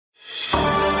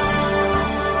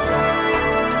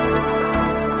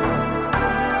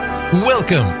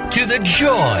Welcome to The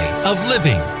Joy of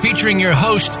Living, featuring your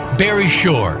host, Barry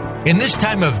Shore. In this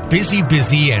time of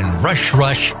busy and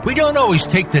rush, we don't always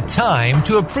take the time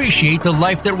to appreciate the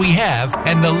life that we have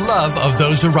and the love of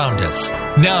those around us.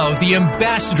 Now, the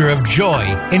ambassador of joy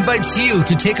invites you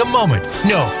to take a moment,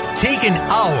 take an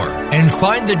hour, and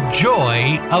find the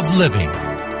joy of living.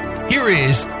 Here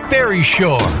is Barry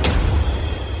Shore.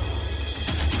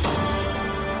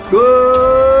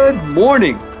 Good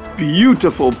morning,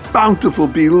 beautiful, bountiful,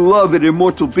 beloved,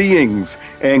 immortal beings,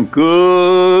 and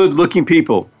good-looking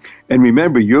people. And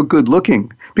remember, you're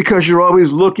good-looking because you're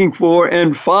always looking for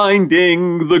and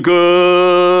finding the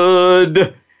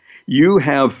good. You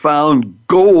have found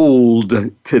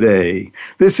gold today.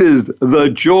 This is the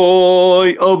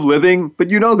joy of living,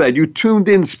 but you know that. You tuned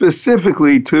in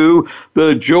specifically to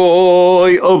the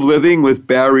joy of living with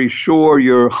Barry Shore,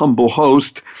 your humble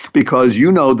host, because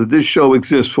you know that this show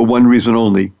exists for one reason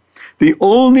only. The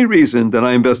only reason that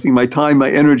I'm investing my time,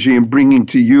 my energy in bringing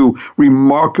to you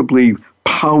remarkably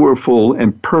powerful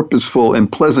and purposeful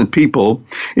and pleasant people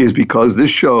is because this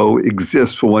show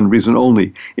exists for one reason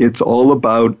only. It's all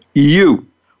about you.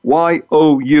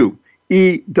 Y-O-U.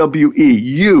 E-W-E.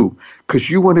 You. Because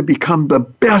you want to become the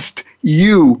best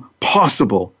you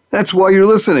possible. That's why you're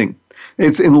listening.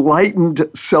 It's enlightened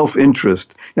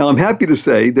self-interest. Now, I'm happy to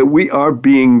say that we are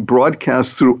being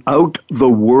broadcast throughout the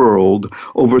world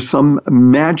over some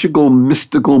magical,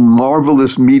 mystical,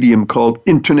 marvelous medium called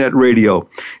Internet Radio.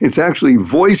 It's actually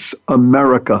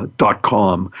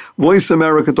VoiceAmerica.com.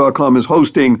 VoiceAmerica.com is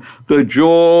hosting The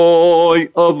Joy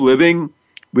of Living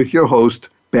with your host,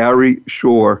 Barry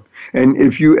Shore. And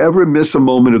if you ever miss a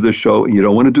moment of the show, and you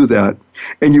don't want to do that,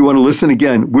 and you want to listen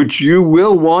again, which you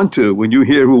will want to when you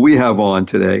hear who we have on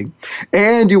today,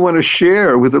 and you want to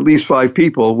share with at least 5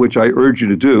 people, which I urge you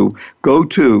to do, go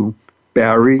to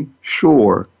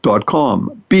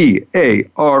barryshore.com,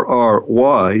 BARRYSHORE,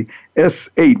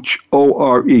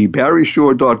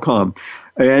 barryshore.com.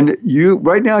 And you,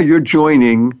 right now, you're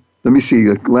joining, let me see,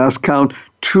 last count,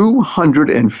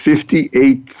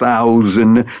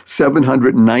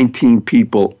 258,719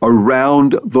 people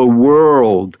around the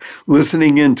world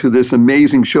listening into this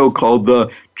amazing show called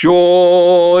The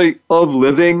Joy of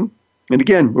Living. And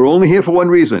again, we're only here for one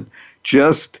reason,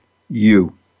 just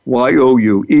you.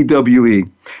 Y-O-U-E-W-E.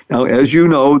 Now, as you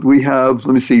know, we have,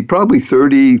 probably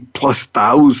 30+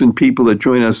 thousand people that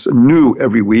join us new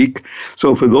every week.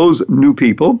 So for those new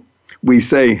people, we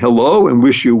say hello and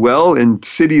wish you well in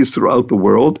cities throughout the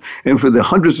world. And for the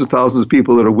hundreds of thousands of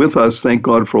people that are with us, thank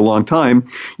God for a long time,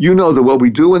 you know that what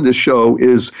we do in this show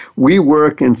is we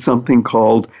work in something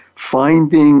called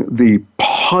finding the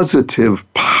positive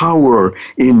power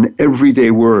in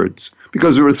everyday words.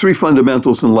 Because there are 3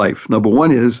 fundamentals in life. Number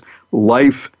 1 is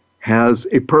life has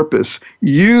a purpose.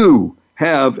 You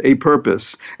have a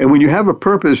purpose. And when you have a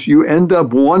purpose, you end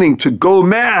up wanting to go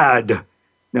mad.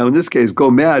 Now, in this case, go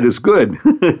mad is good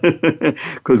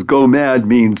because go mad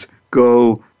means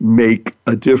go make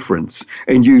a difference.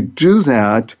 And you do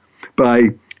that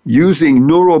by using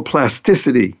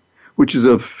neuroplasticity, which is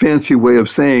a fancy way of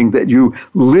saying that you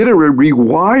literally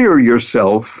rewire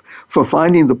yourself for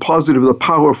finding the positive, the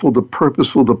powerful, the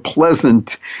purposeful, the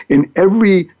pleasant in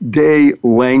everyday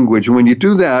language. And when you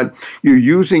do that, you're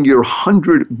using your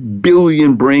 100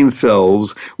 billion brain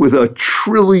cells with a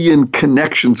trillion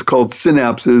connections called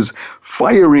synapses,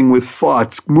 firing with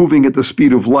thoughts, moving at the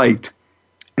speed of light,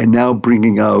 and now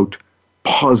bringing out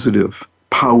positive,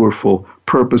 powerful,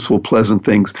 purposeful, pleasant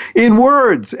things in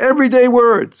words, everyday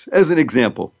words. As an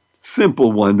example,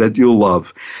 simple one that you'll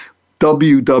love,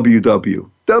 www.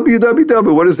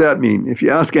 www, what does that mean? If you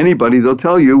ask anybody, they'll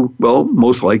tell you, well,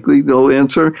 most likely they'll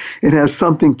answer, it has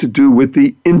something to do with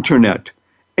the internet.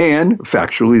 And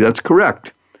factually, that's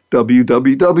correct.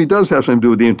 www does have something to do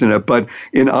with the internet, but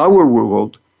in our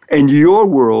world and your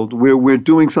world, where we're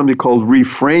doing something called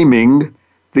reframing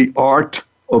the art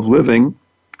of living,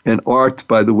 and art,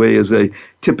 by the way, is a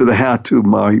tip of the hat to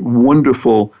my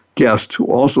wonderful guest, who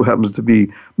also happens to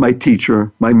be my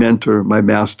teacher, my mentor, my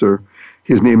master.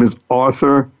 His name is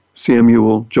Arthur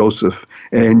Samuel Joseph,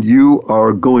 and you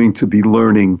are going to be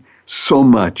learning so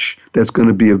much that's going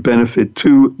to be of benefit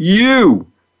to you.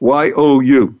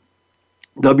 Y-O-U.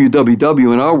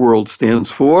 www in our world stands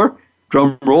for,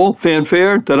 drum roll,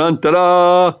 fanfare, ta-da,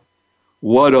 ta-da.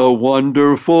 What a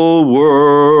wonderful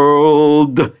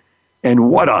world.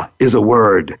 And whata is a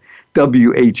word.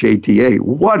 W-H-A-T-A.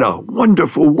 What a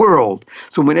wonderful world.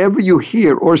 So whenever you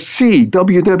hear or see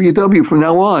www from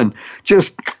now on,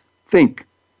 just think,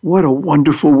 what a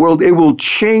wonderful world. It will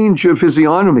change your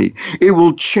physiognomy. It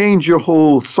will change your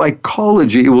whole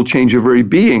psychology. It will change your very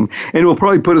being. And it will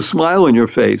probably put a smile on your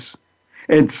face.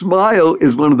 And SMILE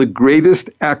is one of the greatest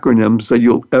acronyms that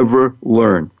you'll ever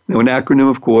learn. Now, an acronym,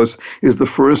 of course, is the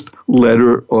first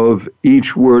letter of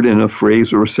each word in a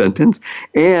phrase or a sentence,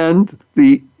 and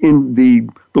the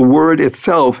word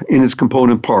itself in its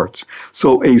component parts.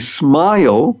 So a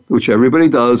SMILE, which everybody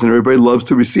does, and everybody loves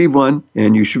to receive one,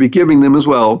 and you should be giving them as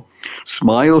well.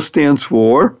 SMILE stands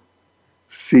for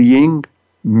Seeing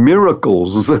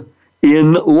Miracles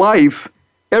in Life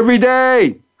Every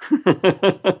Day.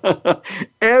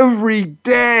 Every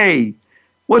day.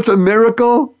 What's a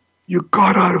miracle? You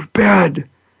got out of bed.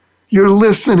 You're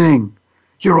listening.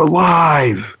 You're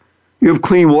alive. You have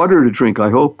clean water to drink, I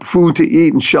hope, food to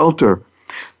eat, and shelter.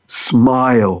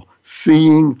 SMILE,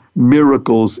 seeing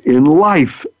miracles in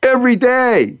life every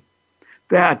day.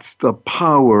 That's the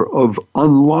power of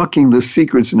unlocking the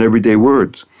secrets in everyday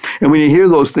words. And when you hear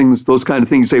those things, those kind of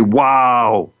things, you say,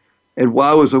 wow. And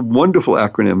WOW is a wonderful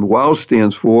acronym. WOW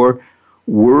stands for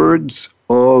Words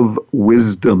of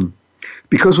Wisdom.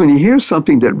 Because when you hear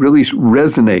something that really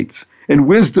resonates, and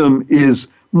wisdom is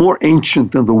more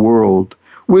ancient than the world,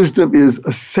 wisdom is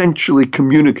essentially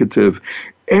communicative.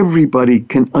 Everybody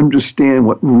can understand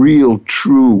what real,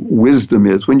 true wisdom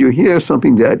is. When you hear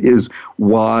something that is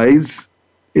wise,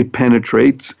 it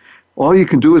penetrates. All you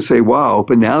can do is say, wow,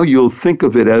 but now you'll think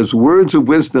of it as words of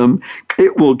wisdom.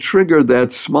 It will trigger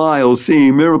that SMILE,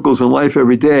 seeing miracles in life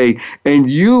every day,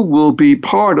 and you will be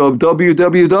part of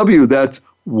WWW. That's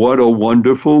What a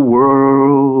Wonderful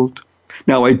World.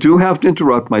 Now, I do have to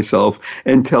interrupt myself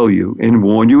and tell you and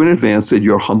warn you in advance that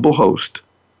your humble host,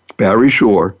 Barry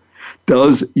Shore,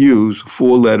 does use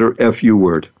four-letter FU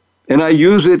word. And I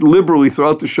use it liberally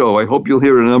throughout the show. I hope you'll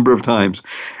hear it a number of times.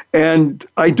 And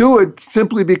I do it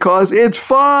simply because it's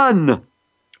fun.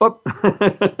 Oh,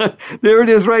 there it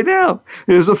is right now.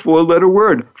 Here's a four-letter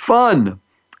word, fun.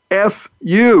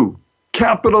 F-U,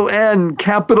 capital N,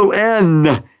 capital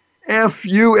N.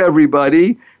 F-U,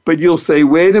 everybody. But you'll say,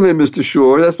 wait a minute, Mr.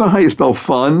 Shore, that's not how you spell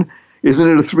fun. Isn't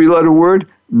it a three-letter word?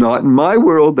 Not in my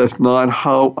world. That's not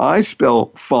how I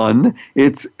spell fun.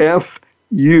 It's F-U-N-N.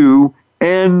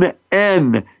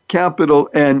 Capital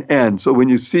N-N. So when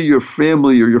you see your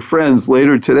family or your friends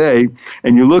later today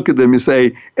and you look at them, you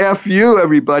say, F you,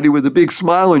 everybody, with a big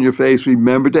smile on your face.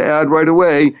 Remember to add right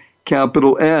away,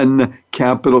 capital N,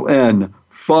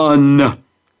 fun.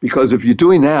 Because if you're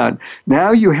doing that,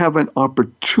 now you have an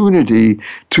opportunity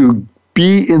to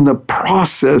be in the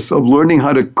process of learning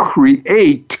how to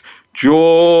create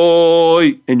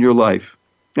joy in your life.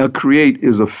 Now, create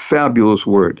is a fabulous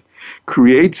word.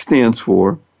 Create stands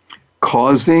for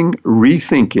causing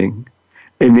rethinking,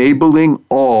 enabling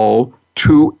all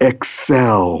to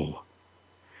excel.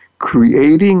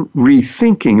 Creating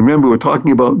rethinking. Remember, we're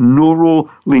talking about neural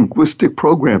linguistic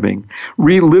programming.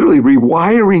 Literally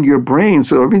rewiring your brain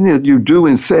so everything that you do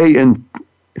and say and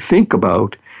think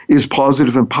about is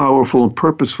positive and powerful and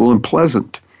purposeful and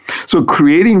pleasant. So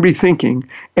creating rethinking,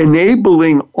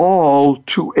 enabling all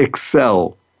to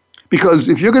excel. Because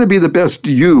if you're going to be the best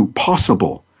you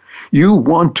possible, you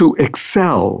want to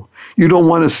excel. You don't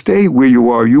want to stay where you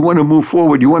are. You want to move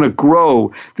forward. You want to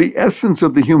grow. The essence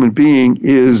of the human being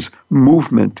is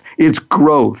movement. It's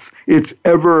growth. It's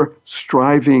ever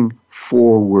striving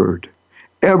forward.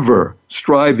 Ever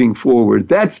striving forward.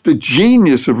 That's the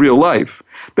genius of real life.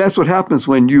 That's what happens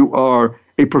when you are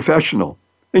a professional.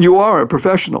 And you are a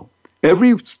professional.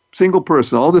 Every single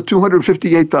person, all the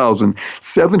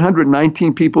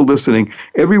 258,719 people listening,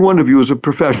 every one of you is a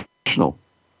professional.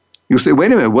 You say,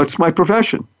 wait a minute, what's my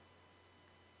profession?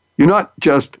 You're not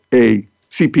just a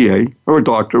CPA or a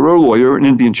doctor or a lawyer or an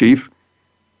Indian chief.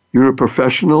 You're a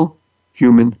professional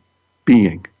human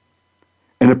being.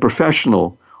 And a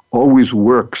professional always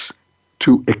works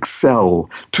to excel,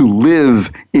 to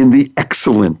live in the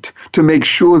excellent, to make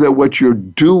sure that what you're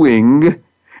doing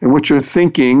and what you're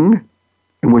thinking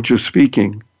and what you're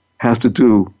speaking has to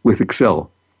do with excel.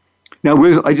 Now,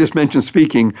 I just mentioned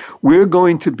speaking. We're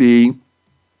going to be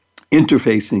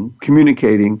interfacing,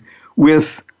 communicating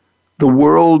with the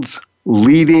world's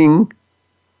leading,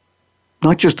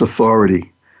 not just authority,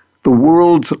 the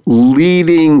world's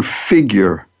leading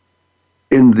figure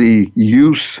in the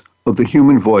use of the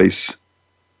human voice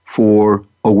for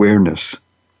awareness.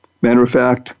 Matter of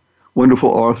fact, wonderful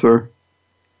author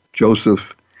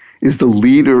Joseph is the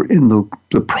leader in the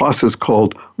process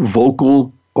called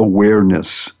vocal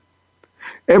awareness.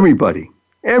 Everybody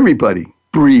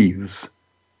breathes.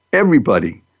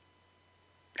 Everybody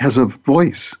has a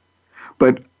voice.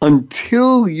 But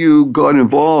until you got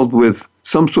involved with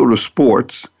some sort of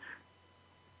sports,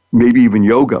 maybe even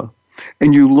yoga,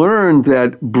 and you learn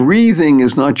that breathing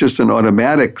is not just an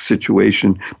automatic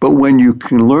situation, but when you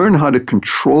can learn how to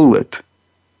control it,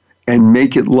 and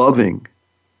make it loving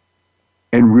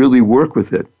and really work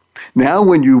with it. Now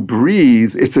when you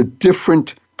breathe, it's a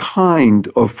different kind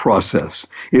of process.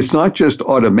 It's not just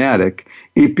automatic.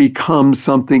 It becomes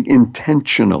something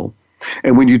intentional.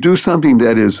 And when you do something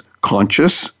that is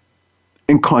conscious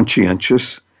and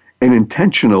conscientious and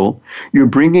intentional, you're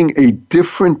bringing a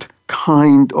different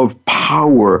kind of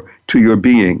power to your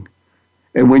being.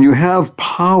 And when you have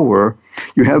power,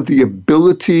 you have the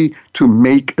ability to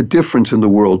make a difference in the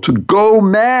world, to go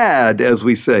mad, as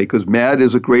we say, because MAD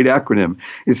is a great acronym.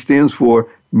 It stands for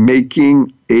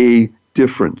making a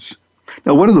difference.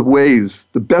 Now, one of the ways,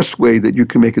 the best way that you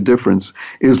can make a difference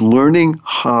is learning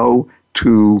how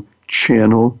to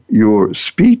channel your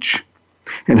speech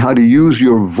and how to use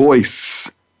your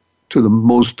voice to the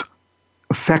most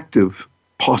effective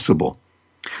possible.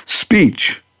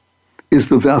 Speech is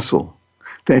the vessel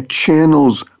that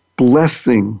channels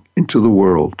blessing into the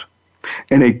world.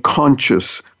 And a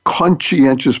conscious,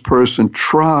 conscientious person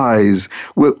tries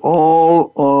with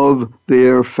all of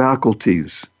their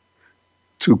faculties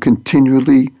to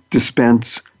continually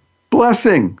dispense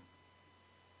blessing.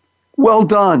 Well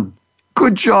done.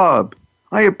 Good job.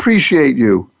 I appreciate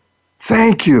you.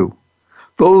 Thank you.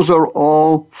 Those are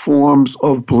all forms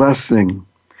of blessing.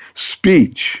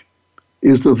 Speech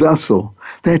is the vessel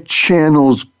that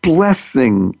channels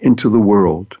blessing into the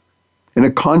world. And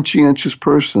a conscientious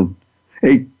person,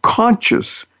 a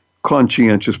conscious,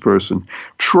 conscientious person,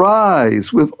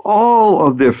 tries with all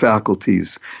of their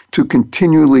faculties to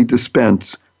continually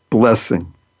dispense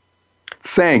blessing.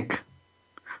 Thank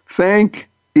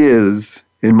is,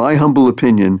 in my humble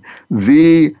opinion,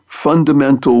 the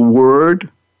fundamental word,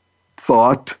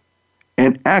 thought,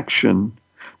 and action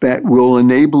that will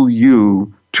enable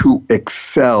you to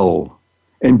excel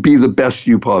and be the best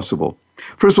you possible.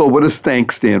 First of all, what does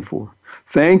thank stand for?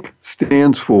 Thank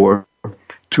stands for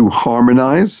to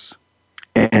harmonize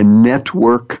and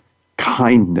network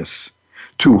kindness.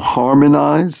 To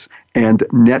harmonize and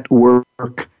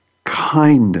network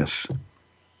kindness.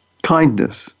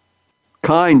 Kindness.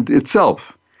 Kind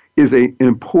itself is an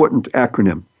important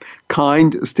acronym.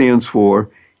 Kind stands for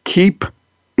keep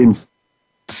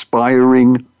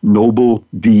inspiring noble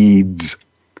deeds.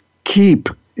 Keep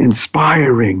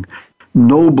inspiring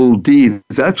noble deeds.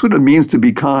 That's what it means to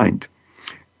be kind.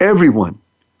 Everyone,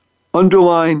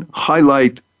 underline,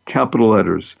 highlight, capital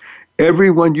letters.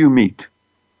 Everyone you meet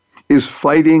is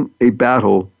fighting a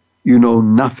battle you know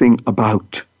nothing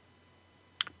about.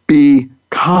 Be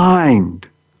kind.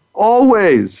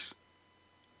 Always.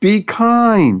 Be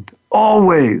kind.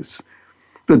 Always.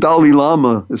 The Dalai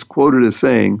Lama is quoted as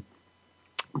saying,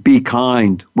 be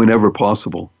kind whenever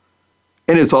possible.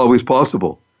 And it's always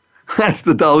possible. That's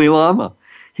the Dalai Lama.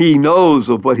 He knows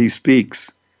of what he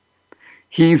speaks.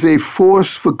 He's a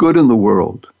force for good in the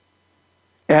world,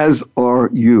 as are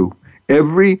you.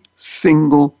 Every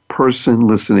single person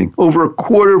listening, over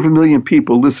 250,000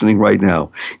 people listening right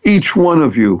now. Each one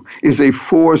of you is a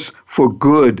force for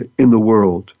good in the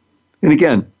world. And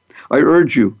again, I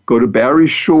urge you, go to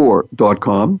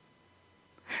barryshore.com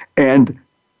and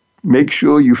make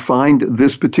sure you find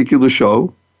this particular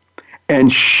show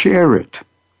and share it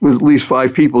with at least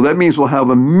 5 people. That means we'll have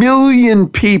 1 million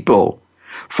people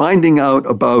finding out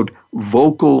about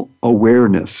vocal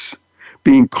awareness,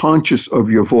 being conscious of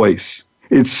your voice.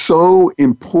 It's so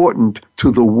important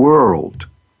to the world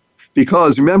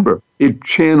because, remember, it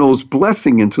channels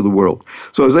blessing into the world.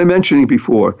 So as I mentioned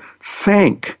before,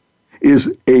 thank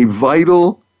is a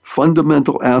vital,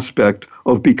 fundamental aspect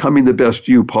of becoming the best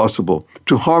you possible.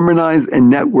 To harmonize and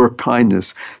network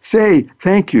kindness. Say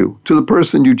thank you to the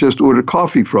person you just ordered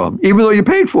coffee from, even though you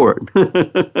paid for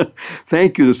it.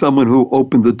 Thank you to someone who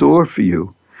opened the door for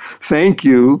you. Thank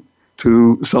you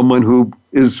to someone who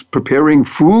is preparing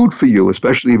food for you,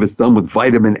 especially if it's done with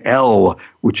vitamin L,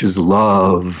 which is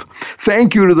love.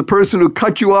 Thank you to the person who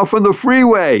cut you off on the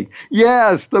freeway.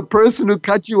 Yes, the person who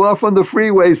cut you off on the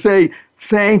freeway. Say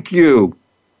thank you.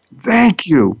 Thank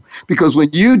you. Because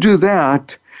when you do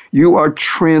that, you are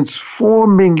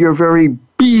transforming your very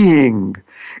being,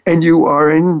 and you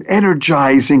are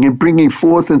energizing and bringing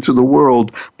forth into the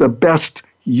world the best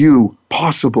you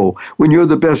possible. When you're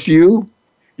the best you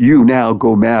now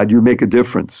go mad. You make a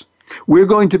difference. We're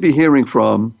going to be hearing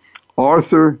from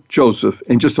Arthur Joseph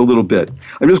in just a little bit.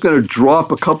 I'm just going to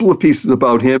drop a couple of pieces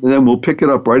about him, and then we'll pick it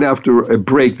up right after a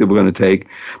break that we're going to take.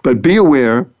 But be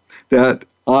aware that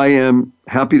I am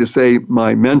happy to say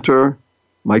my mentor,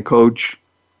 my coach,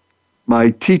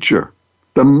 my teacher,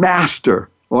 the master,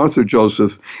 Arthur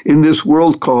Joseph, in this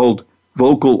world called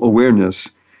vocal awareness.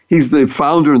 He's the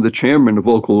founder and the chairman of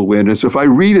Vocal Awareness. If I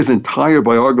read his entire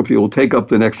biography, it will take up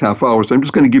the next half hour. So I'm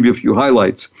just going to give you a few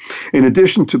highlights. In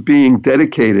addition to being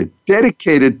dedicated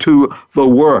to the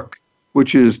work,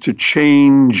 which is to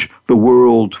change the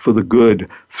world for the good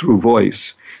through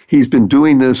voice. He's been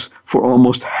doing this for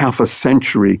almost half a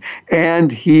century,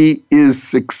 and he is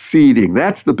succeeding.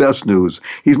 That's the best news.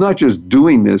 He's not just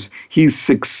doing this, he's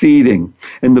succeeding.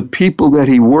 And the people that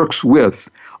he works with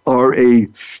are a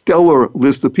stellar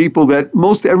list of people that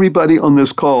most everybody on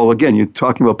this call, again, you're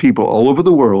talking about people all over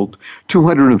the world,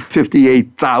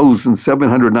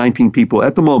 258,719 people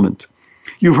at the moment,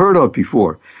 you've heard of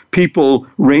before. People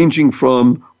ranging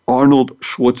from Arnold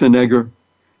Schwarzenegger,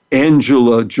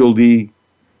 Angela Jolie,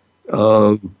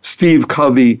 Steve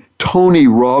Covey, Tony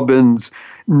Robbins,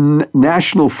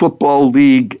 National Football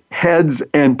League heads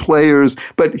and players,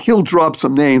 but he'll drop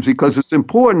some names because it's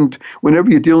important whenever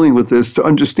you're dealing with this to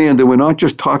understand that we're not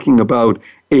just talking about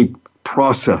a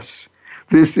process.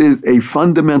 This is a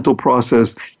fundamental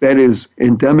process that is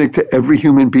endemic to every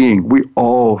human being. We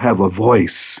all have a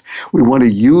voice. We want to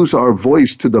use our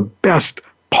voice to the best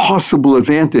possible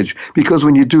advantage because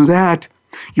when you do that,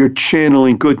 you're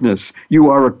channeling goodness. You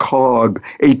are a cog,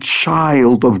 a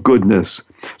child of goodness.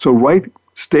 So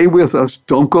stay with us.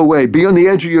 Don't go away. Be on the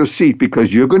edge of your seat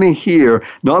because you're going to hear,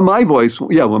 not my voice.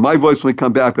 Yeah, well, my voice when we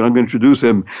come back, but I'm going to introduce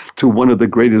him to one of the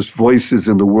greatest voices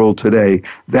in the world today,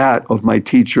 that of my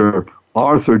teacher,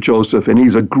 Arthur Joseph, and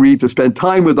he's agreed to spend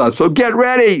time with us. So get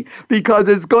ready because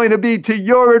it's going to be to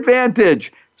your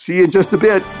advantage. See you in just a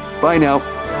bit. Bye now.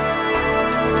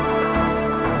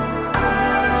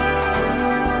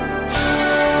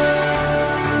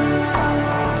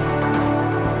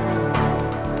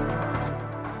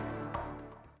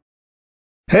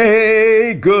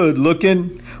 Hey, good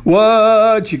looking,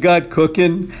 what you got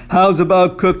cooking? How's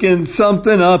about cooking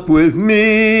something up with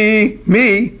me?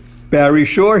 Me, Barry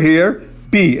Shore here,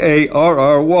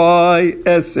 BARRYSHORE,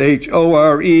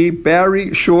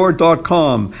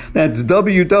 BarryShore.com. That's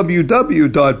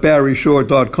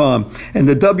www.barryshore.com. And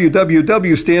the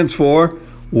www stands for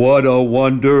What a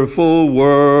Wonderful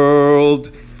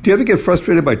World. Do you ever get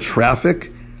frustrated by traffic?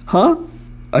 Huh?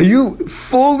 Are you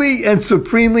fully and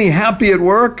supremely happy at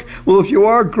work? Well, if you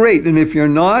are, great. And if you're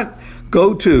not,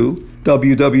 go to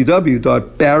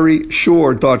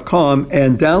www.barryshore.com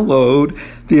and download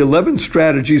the 11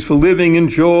 Strategies for Living in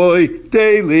Joy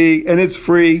Daily. And it's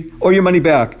free, or your money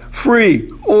back.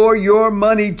 Free, or your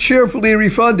money cheerfully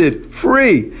refunded.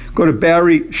 Free. Go to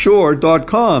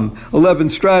barryshore.com. 11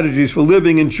 Strategies for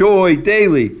Living in Joy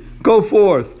Daily. Go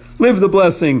forth. Live the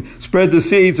blessing. Spread the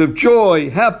seeds of joy,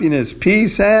 happiness,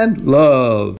 peace, and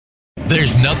love.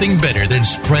 There's nothing better than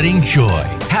spreading joy,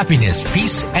 happiness,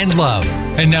 peace, and love.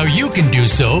 And now you can do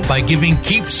so by giving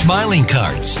Keep Smiling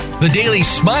cards. The Daily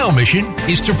Smile mission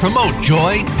is to promote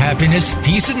joy, happiness,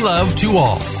 peace, and love to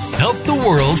all. Help the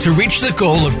world to reach the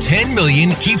goal of 10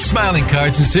 million Keep Smiling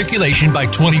cards in circulation by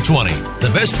 2020.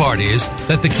 The best part is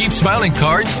that the Keep Smiling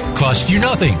cards cost you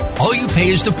nothing. All you pay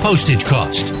is the postage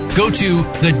cost. Go to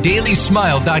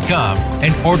thedailysmile.com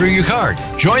and order your card.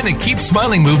 Join the Keep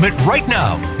Smiling movement right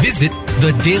now. Visit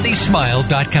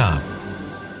thedailysmile.com.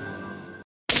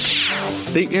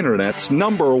 The Internet's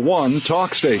 #1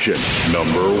 talk station.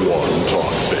 #1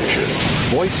 talk station.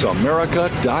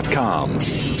 VoiceAmerica.com.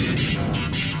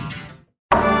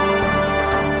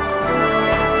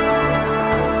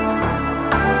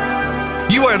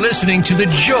 You are listening to The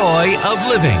Joy of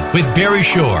Living with Barry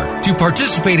Shore. To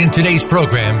participate in today's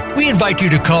program, we invite you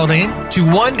to call in to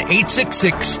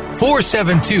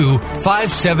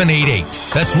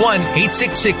 1-866-472-5788. That's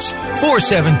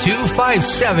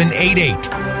 1-866-472-5788.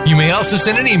 You may also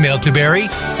send an email to Barry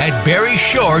at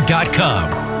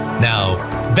barryshore.com. Now,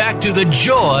 back to The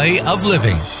Joy of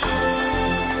Living.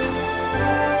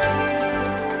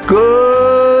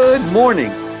 Good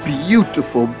morning.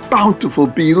 Beautiful, bountiful,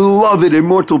 beloved,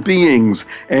 immortal beings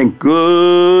and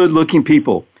good-looking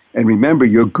people. And remember,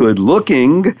 you're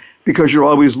good-looking because you're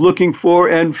always looking for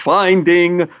and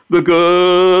finding the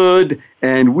good.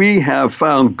 And we have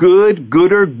found good,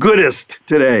 gooder, goodest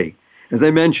today. As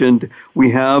I mentioned, we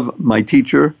have my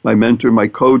teacher, my mentor, my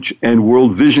coach, and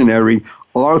world visionary,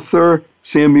 Arthur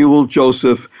Samuel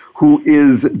Joseph, who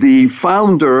is the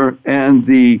founder and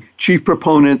the chief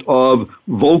proponent of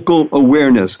Vocal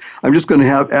Awareness. I'm just going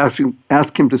to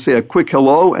ask him to say a quick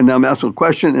hello, and then I'm asking a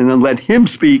question, and then let him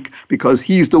speak because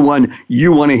he's the one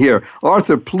you want to hear.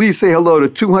 Arthur, please say hello to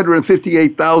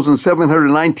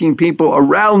 258,719 people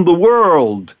around the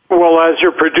world. Well, as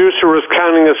your producer was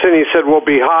counting us in, he said we'll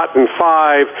be hot in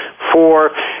 5,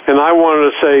 4, and I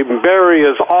wanted to say Barry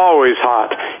is always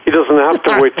hot. He doesn't have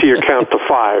to wait till you count to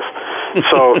 5.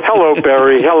 So Hello,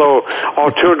 Barry. Hello,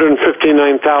 all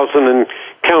 259,000 and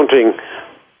counting.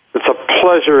 It's a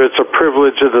pleasure. It's a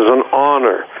privilege. It is an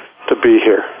honor to be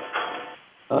here.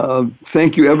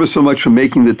 Thank you ever so much for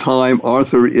making the time.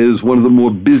 Arthur is one of the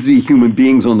more busy human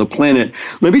beings on the planet.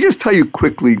 Let me just tell you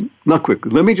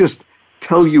let me just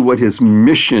tell you what his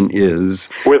mission is.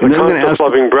 With a conscious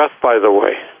loving breath, by the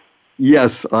way.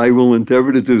 Yes, I will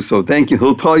endeavor to do so. Thank you.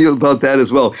 He'll tell you about that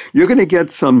as well. You're going to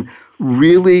get some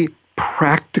really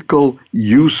practical,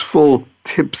 useful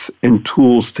tips and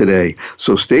tools today.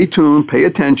 So stay tuned, pay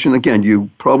attention. Again, you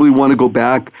probably want to go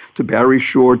back to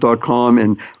barryshore.com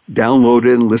and download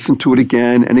it and listen to it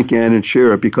again and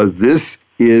share it, because this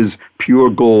is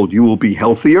pure gold. You will be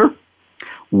healthier,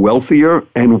 wealthier,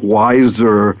 and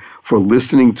wiser for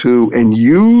listening to and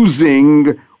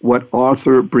using what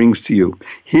Arthur brings to you.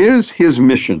 Here's his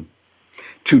mission: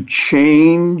 to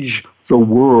change the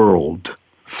world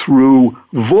through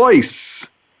voice.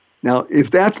 Now, if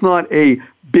that's not a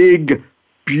big,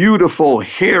 beautiful,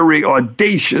 hairy,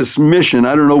 audacious mission,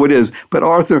 I don't know what is. But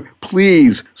Arthur,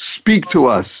 please speak to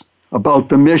us about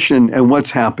the mission and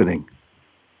what's happening.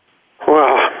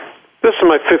 Well, this is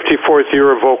my 54th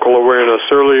year of vocal awareness.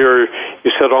 Earlier,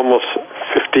 you said almost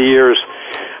 50 years.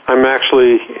 I'm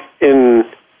actually in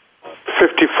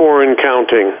 54 and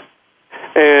counting.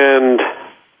 And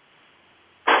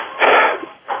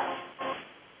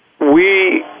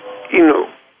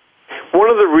one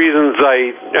of the reasons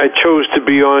I chose to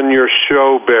be on your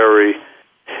show, Barry,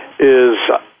 is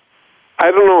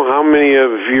I don't know how many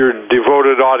of your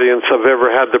devoted audience have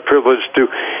ever had the privilege to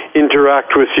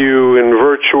interact with you in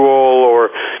virtual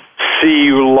or see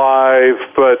you live,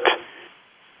 but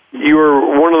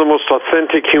you're one of the most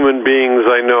authentic human beings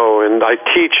I know, and I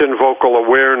teach in vocal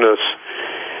awareness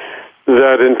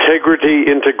that integrity,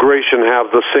 integration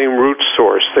have the same root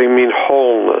source. They mean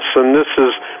wholeness, and this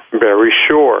is Barry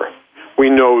Shore. We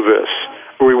know this.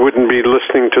 We wouldn't be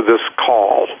listening to this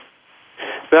call.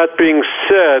 That being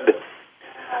said,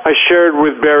 I shared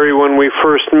with Barry when we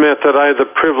first met that I had the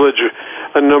privilege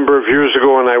a number of years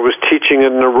ago when I was teaching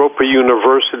at Naropa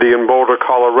University in Boulder,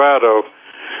 Colorado,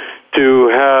 to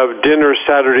have dinner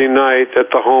Saturday night at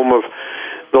the home of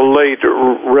the late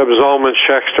Reb Zalman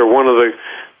Schachter, one of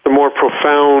the more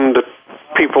profound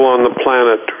people on the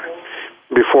planet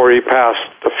before he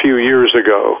passed a few years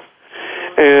ago.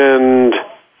 And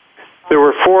there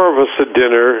were four of us at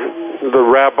dinner, the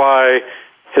rabbi,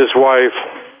 his wife,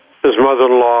 his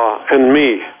mother-in-law, and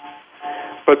me.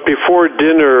 But before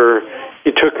dinner,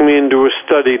 he took me into a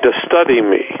study to study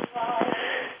me.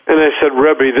 And I said,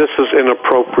 Rebbe, this is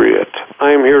inappropriate.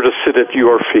 I am here to sit at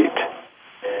your feet.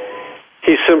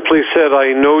 He simply said,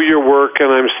 I know your work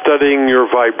and I'm studying your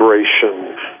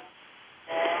vibration.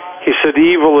 He said,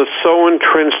 evil is so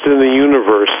entrenched in the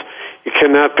universe, it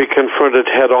cannot be confronted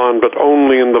head-on, but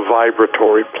only in the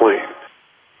vibratory plane.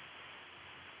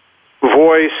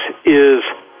 Voice is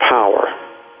power.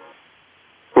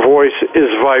 Voice is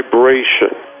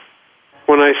vibration.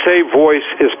 When I say voice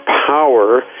is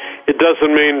power, it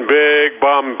doesn't mean big,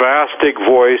 bombastic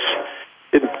voice.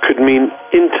 It could mean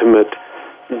intimate,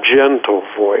 gentle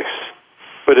voice.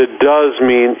 But it does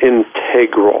mean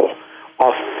integral,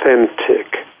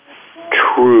 authentic,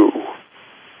 true.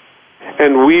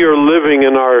 And we are living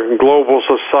in our global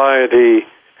society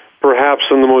perhaps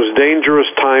in the most dangerous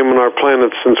time on our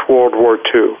planet since World War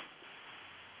II.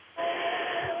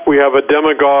 We have a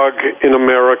demagogue in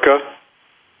America.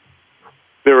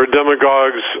 There are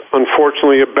demagogues,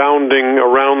 unfortunately, abounding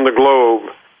around the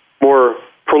globe, more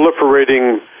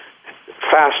proliferating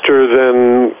faster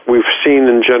than we've seen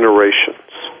in generations.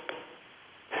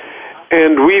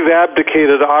 And we've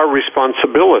abdicated our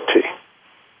responsibility.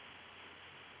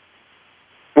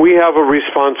 We have a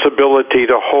responsibility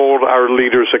to hold our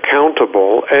leaders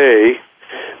accountable, A.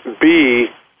 B,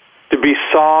 to be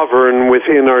sovereign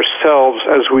within ourselves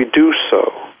as we do so.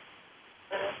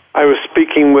 I was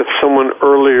speaking with someone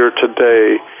earlier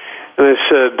today, and I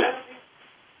said,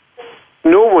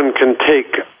 no one can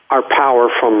take our power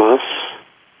from us,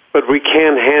 but we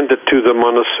can hand it to them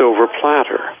on a silver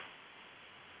platter.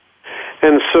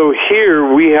 And so here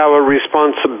we have a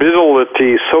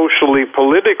responsibility socially,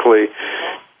 politically,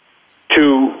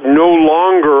 to no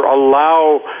longer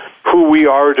allow who we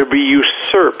are to be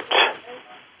usurped.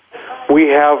 We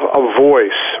have a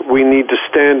voice. We need to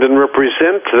stand and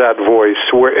represent that voice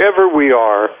wherever we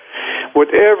are,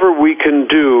 whatever we can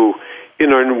do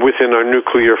within our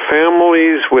nuclear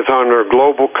families, within our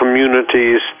global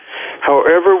communities,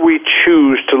 however we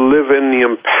choose to live in the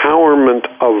empowerment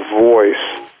of voice.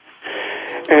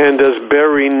 And as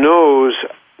Barry knows,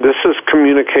 this is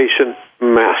communication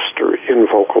mastery in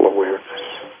vocal awareness.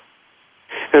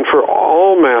 And for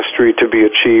all mastery to be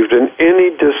achieved in any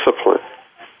discipline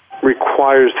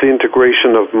requires the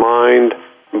integration of mind,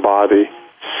 body,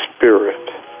 spirit.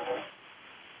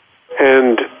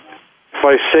 And if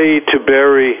I say to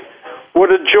Barry,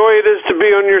 what a joy it is to be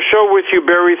on your show with you,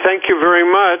 Barry, thank you very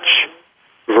much,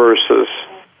 versus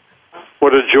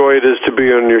what a joy it is to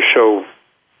be on your show,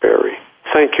 Barry,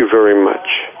 thank you very much.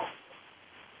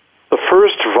 The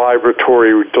first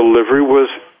vibratory delivery was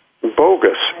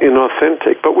bogus,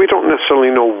 inauthentic, but we don't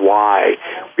necessarily know why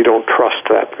we don't trust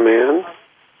that man.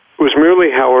 It was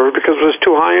merely, however, because it was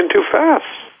too high and too fast.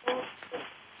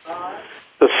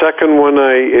 The second one,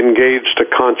 I engaged a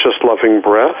conscious, loving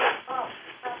breath,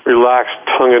 relaxed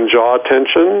tongue and jaw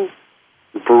tension,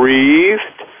 breathed,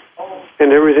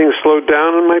 and everything slowed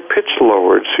down and my pitch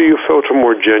lowered, so you felt a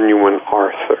more genuine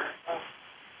Arthur.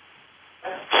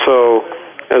 So,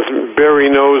 as Barry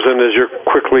knows, and as you're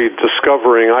quickly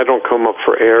discovering, I don't come up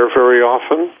for air very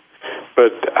often,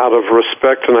 but out of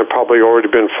respect, and I've probably already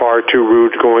been far too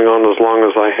rude going on as long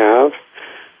as I have,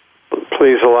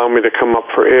 please allow me to come up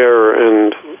for air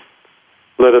and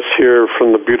let us hear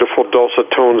from the beautiful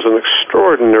dulcet tones and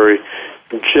extraordinary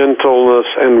gentleness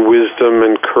and wisdom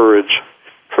and courage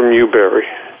from you, Barry.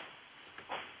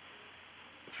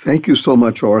 Thank you so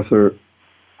much, Arthur,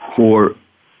 for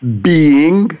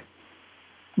being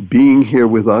here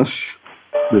with us,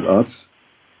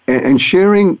 and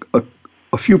sharing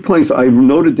a few points I've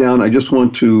noted down. I just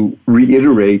want to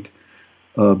reiterate,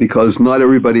 because not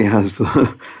everybody has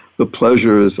the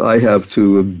pleasure as I have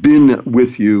to have been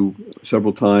with you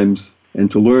several times and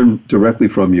to learn directly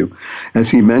from you. As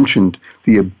he mentioned,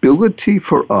 the ability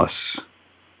for us,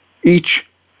 each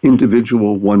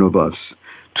individual one of us,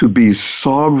 to be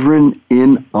sovereign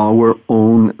in our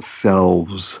own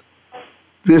selves.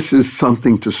 This is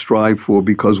something to strive for,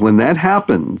 because when that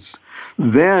happens,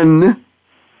 then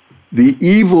the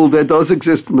evil that does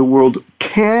exist in the world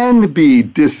can be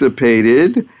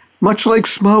dissipated, much like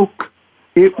smoke.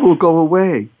 It will go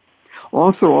away.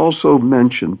 Arthur also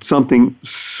mentioned something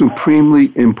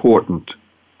supremely important.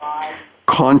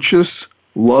 Conscious,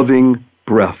 loving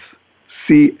breath,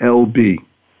 CLB.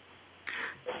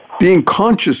 Being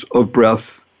conscious of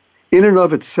breath in and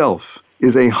of itself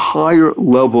is a higher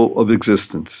level of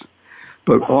existence.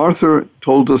 But Arthur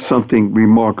told us something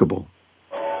remarkable.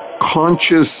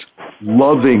 Conscious,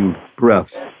 loving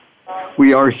breath.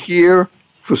 We are here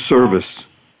for service.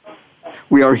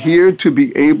 We are here to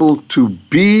be able to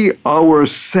be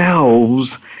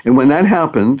ourselves. And when that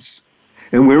happens,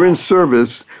 and we're in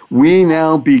service, we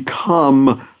now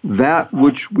become that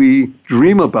which we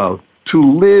dream about, to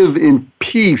live in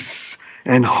peace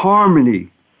and harmony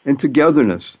and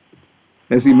togetherness.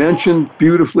 As he mentioned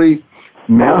beautifully,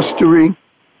 mastery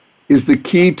is the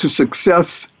key to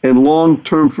success and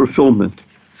long-term fulfillment.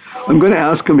 I'm going to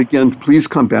ask him again to please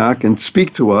come back and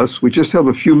speak to us. We just have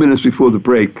a few minutes before the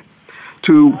break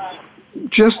to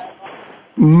just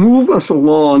move us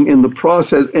along in the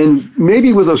process, and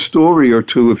maybe with a story or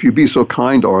two, if you'd be so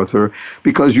kind, Arthur,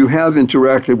 because you have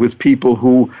interacted with people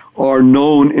who are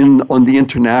known on the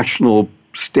international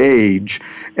stage,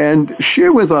 and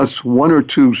share with us one or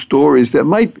two stories that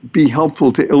might be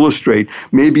helpful to illustrate,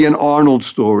 maybe an Arnold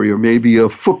story or maybe a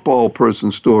football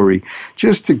person story,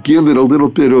 just to give it a little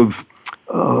bit of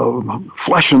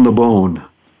flesh in the bone.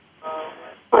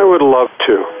 I would love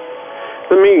to.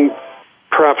 Let me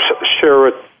perhaps share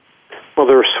it. Well,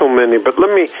 there are so many, but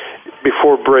let me,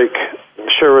 before break,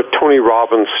 share a Tony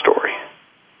Robbins story.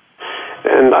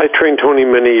 And I trained Tony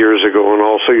many years ago and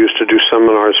also used to do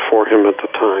seminars for him at the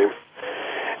time.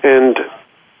 And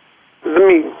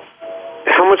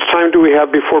how much time do we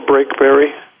have before break,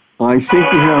 Barry? I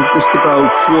think we have just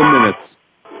about 4 minutes.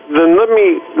 Then let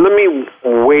me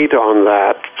wait on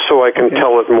that so I can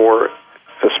tell it more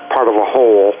as part of a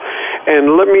whole.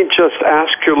 And let me just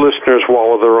ask your listeners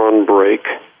while they're on break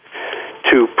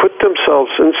to put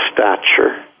themselves in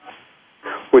stature,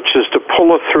 which is to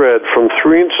pull a thread from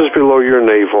 3 inches below your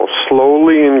navel,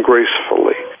 slowly and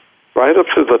gracefully, right up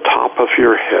to the top of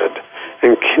your head,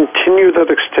 and continue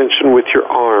that extension with your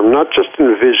arm, not just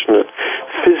envision it,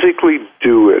 physically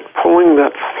do it, pulling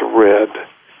that thread.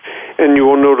 And you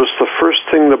will notice the first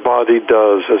thing the body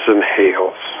does is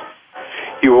inhales.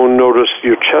 You will notice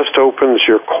your chest opens,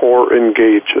 your core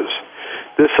engages.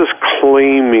 This is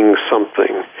claiming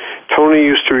something. Tony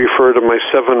used to refer to my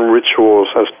 7 rituals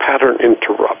as pattern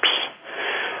interrupts.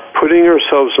 Putting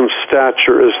ourselves in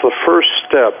stature is the first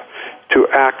step to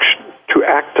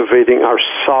activating our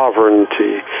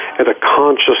sovereignty in a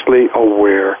consciously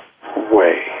aware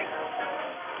way.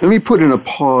 Let me put in a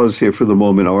pause here for the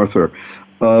moment, Arthur.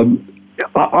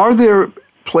 Are there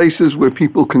places where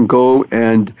people can go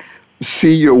and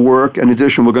see your work? In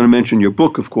addition, we're going to mention your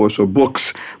book, of course, or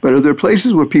books, but are there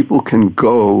places where people can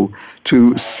go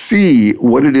to see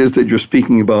what it is that you're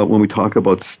speaking about when we talk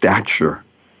about stature?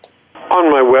 On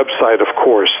my website, of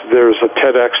course, there's a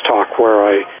TEDx talk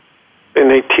where in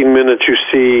 18 minutes, you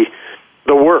see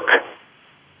the work,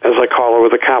 as I call it,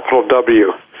 with a capital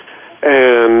W.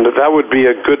 And that would be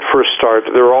a good first start.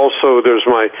 There's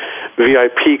my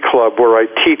VIP club where I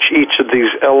teach each of these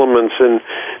elements in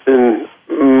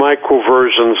micro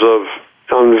versions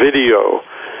on video.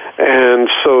 And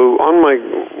so on my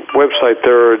website,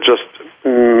 there are just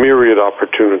myriad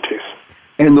opportunities.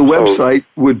 And the website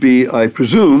would be, I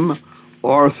presume,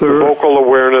 Arthur...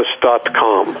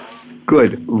 VocalAwareness.com.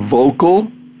 Good.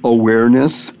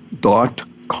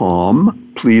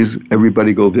 VocalAwareness.com. Please,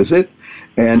 everybody go visit.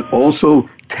 And also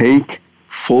take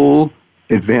full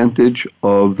advantage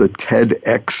of the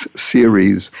TEDx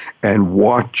series and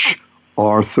watch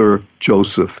Arthur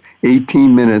Joseph.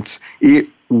 18 minutes. It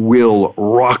will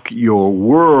rock your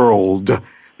world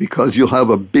because you'll have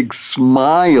a big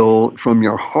smile from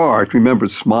your heart. Remember,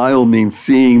 smile means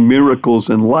seeing miracles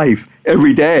in life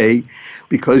every day,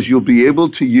 because you'll be able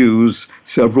to use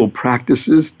several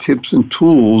practices, tips, and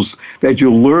tools that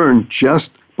you'll learn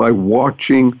just by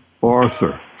watching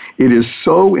Arthur. It is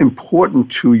so important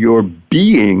to your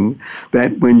being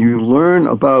that when you learn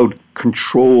about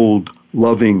controlled,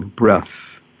 loving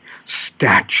breath,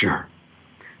 stature,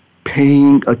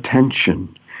 paying attention,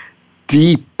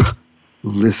 deep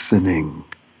listening,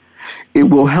 it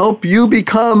will help you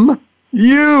become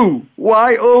you,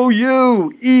 Y-O-U-E-W-E,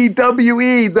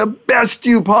 the best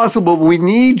you possible. We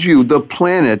need you. The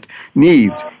planet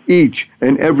needs each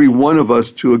and every one of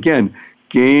us to, again,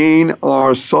 gain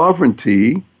our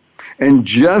sovereignty. And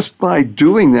just by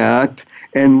doing that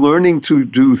and learning to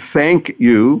do thank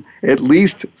you at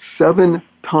least 7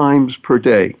 times per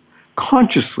day,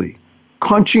 consciously,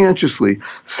 conscientiously,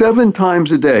 7 times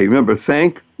a day. Remember,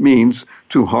 thank means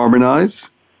to harmonize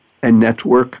and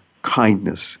network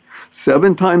kindness.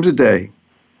 7 times a day,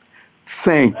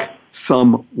 thank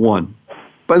someone.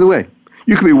 By the way,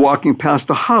 you could be walking past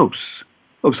a house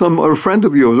of or a friend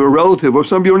of yours or a relative or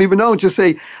somebody you don't even know, and just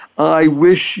say, I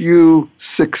wish you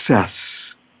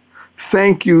success.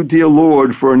 Thank you, dear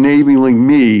Lord, for enabling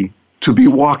me to be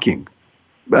walking.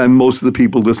 And most of the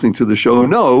people listening to the show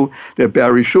know that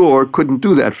Barry Shore couldn't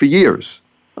do that for years.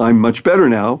 I'm much better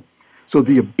now. So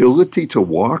the ability to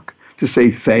walk, to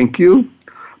say thank you.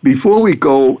 Before we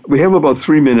go, we have about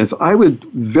 3 minutes. I would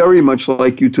very much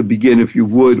like you to begin, if you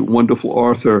would, wonderful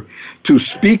Arthur, to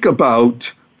speak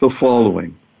about the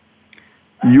following.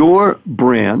 Your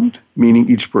brand, meaning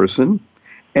each person,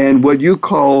 and what you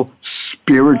call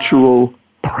spiritual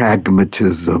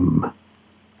pragmatism.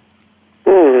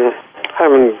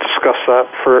 Haven't discussed that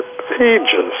for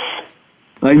ages.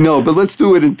 I know, but let's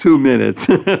do it in 2 minutes.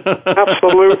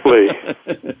 Absolutely.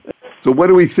 So what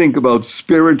do we think about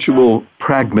spiritual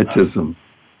pragmatism?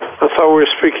 I thought we were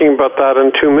speaking about that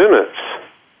in 2 minutes.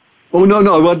 Oh,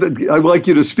 no. I'd like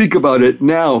you to speak about it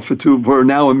now for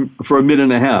a minute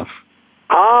and a half.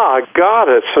 Got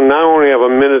it. So now I only have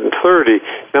 1 minute and 30.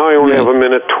 Now I only have 1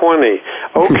 minute 20.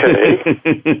 Okay.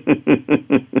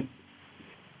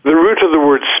 The root of the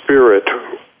word spirit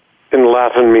in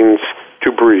Latin means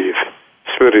to breathe,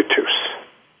 spiritus.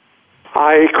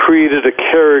 I created a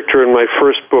character in my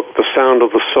first book, The Sound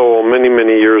of the Soul, many,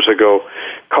 many years ago,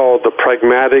 called the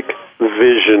Pragmatic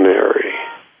Visionary.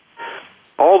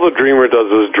 All the dreamer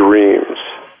does is dreams,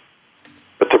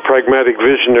 but the pragmatic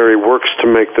visionary works to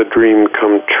make the dream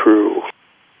come true.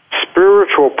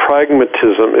 Spiritual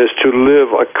pragmatism is to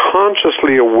live a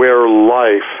consciously aware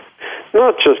life,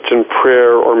 not just in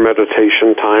prayer or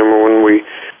meditation time or when we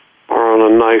are on a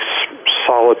nice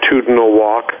solitudinal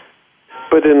walk,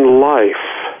 but in life.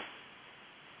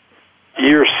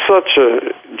 You're such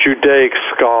a Judaic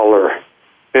scholar,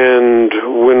 and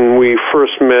when we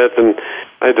first met and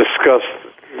I discussed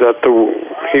that the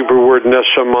Hebrew word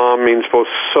neshama means both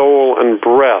soul and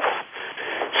breath.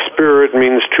 Spirit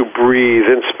means to breathe.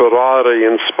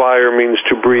 Inspire means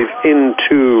to breathe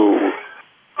into.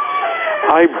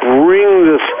 I bring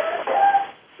this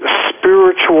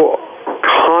spiritual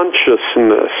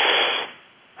consciousness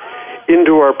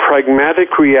into our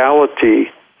pragmatic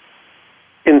reality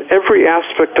in every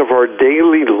aspect of our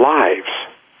daily lives,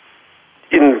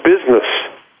 in business,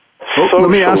 socially.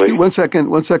 Let me ask you one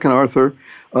second, Arthur.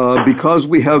 Because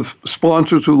we have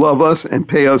sponsors who love us and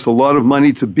pay us a lot of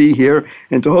money to be here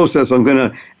and to host us, I'm going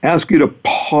to ask you to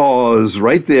pause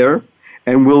right there.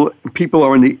 And people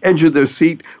are on the edge of their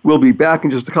seat. We'll be back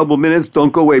in just a couple of minutes.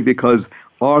 Don't go away, because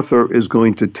Arthur is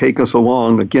going to take us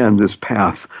along, again, this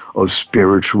path of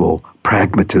spiritual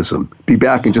pragmatism. Be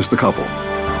back in just a couple.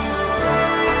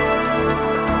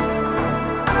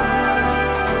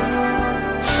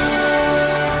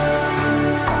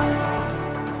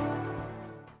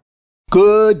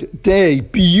 Good day,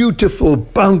 beautiful,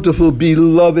 bountiful,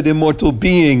 beloved, immortal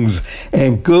beings,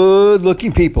 and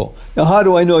good-looking people. Now, how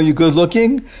do I know you're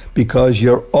good-looking? Because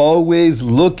you're always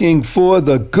looking for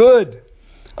the good.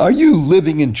 Are you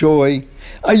living in joy?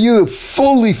 Are you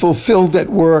fully fulfilled at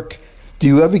work? Do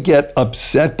you ever get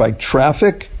upset by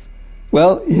traffic?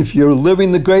 Well, if you're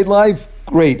living the great life,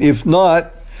 great. If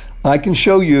not, I can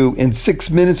show you in 6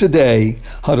 minutes a day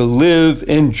how to live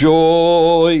in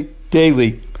joy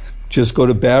daily. Just go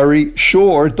to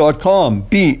BarryShore.com,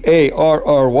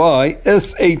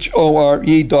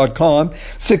 BarryShore.com.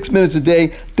 6 minutes a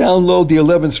day, download the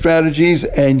 11 strategies,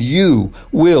 and you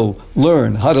will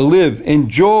learn how to live in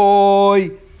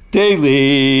joy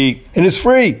daily. And it's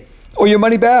free, or your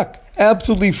money back.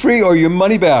 Absolutely free, or your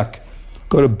money back.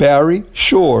 Go to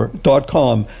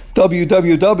BarryShore.com.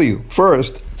 WWW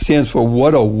first stands for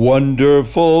What a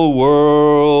Wonderful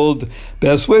World.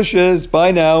 Best wishes.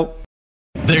 Bye now.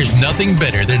 There's nothing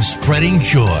better than spreading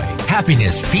joy,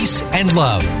 happiness, peace, and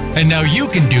love. And now you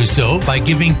can do so by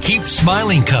giving Keep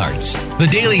Smiling cards. The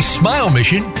Daily Smile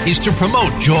mission is to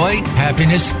promote joy,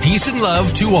 happiness, peace, and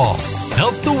love to all.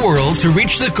 Help the world to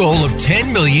reach the goal of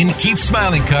 10 million Keep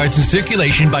Smiling cards in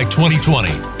circulation by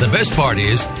 2020. The best part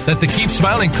is that the Keep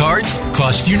Smiling cards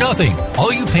cost you nothing.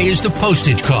 All you pay is the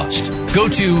postage cost. Go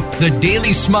to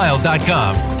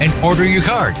thedailysmile.com and order your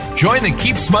card. Join the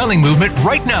Keep Smiling movement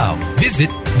right now. Visit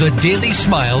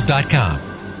thedailysmile.com.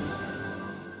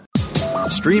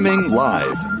 Streaming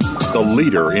live, the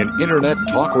leader in Internet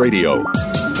talk radio,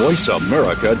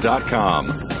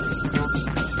 voiceamerica.com.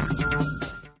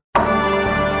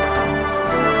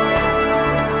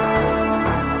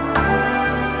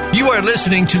 You are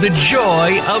listening to The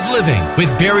Joy of Living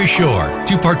with Barry Shore.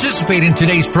 To participate in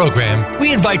today's program,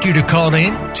 we invite you to call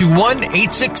in to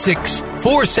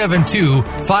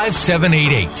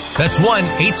 1-866-472-5788. That's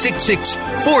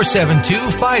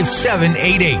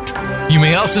 1-866-472-5788. You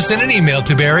may also send an email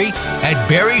to Barry at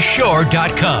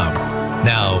barryshore.com.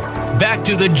 Now, back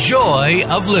to The Joy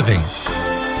of Living.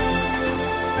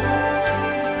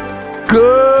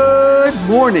 Good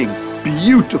morning,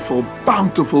 beautiful,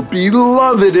 bountiful,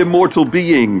 beloved, immortal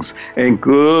beings, and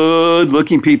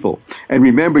good-looking people. And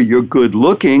remember, you're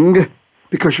good-looking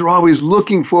because you're always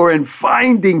looking for and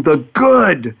finding the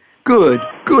good,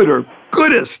 gooder,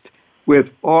 goodest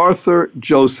with Arthur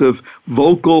Joseph,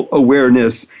 vocal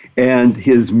awareness, and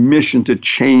his mission to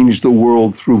change the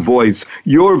world through voice,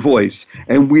 your voice.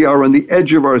 And we are on the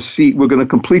edge of our seat. We're going to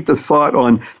complete the thought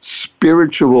on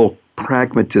spiritual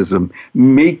pragmatism,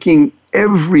 making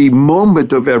every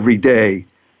moment of every day,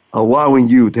 allowing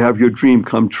you to have your dream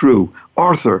come true.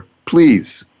 Arthur,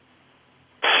 please.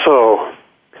 So,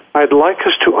 I'd like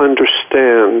us to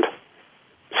understand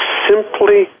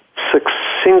simply,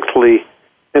 succinctly,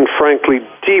 and frankly,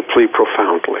 deeply,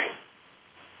 profoundly,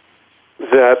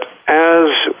 that as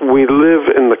we live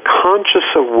in the conscious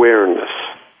awareness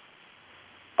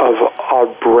of our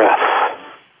breath,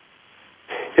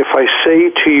 if I say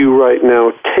to you right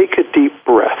now, take a deep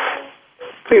breath,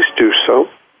 please do so,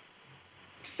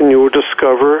 and you will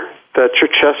discover that your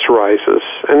chest rises,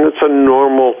 and it's a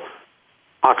normal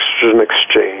oxygen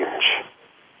exchange.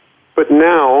 But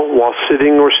now, while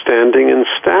sitting or standing in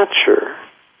stature,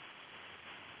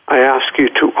 I ask you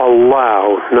to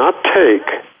allow, not take,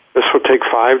 this will take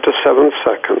 5 to 7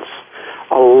 seconds,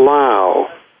 allow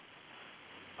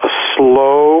a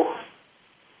slow,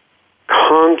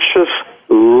 conscious,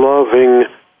 loving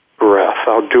breath.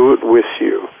 I'll do it with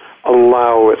you.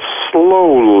 Allow it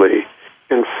slowly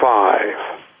in 5,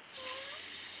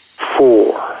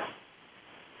 4,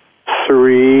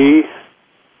 3,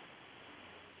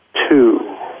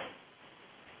 2.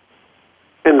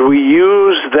 And we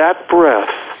use that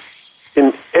breath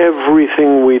in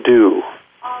everything we do.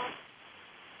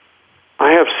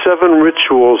 I have 7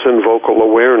 rituals in vocal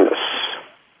awareness.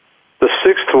 The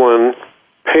 6th one,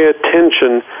 pay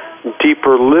attention,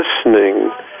 deeper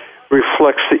listening,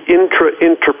 reflects the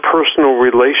interpersonal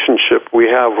relationship we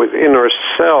have within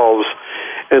ourselves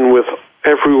and with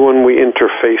everyone we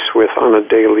interface with on a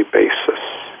daily basis.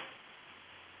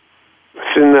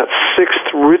 It's in that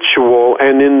 6th ritual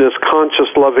and in this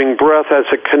conscious loving breath as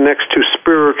it connects to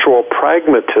spiritual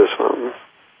pragmatism,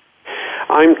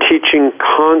 I'm teaching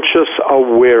conscious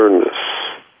awareness.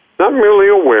 Not merely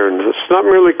awareness, not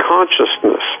merely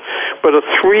consciousness, but a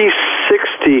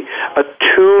 360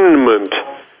 attunement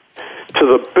to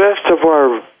the best of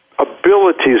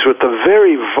abilities with the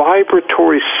very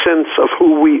vibratory sense of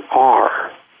who we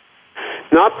are.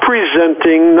 Not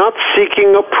presenting, not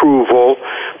seeking approval,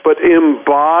 but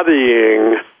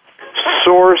embodying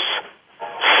source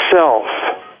self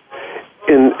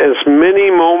in as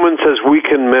many moments as we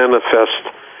can manifest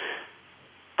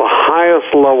the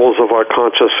highest levels of our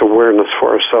conscious awareness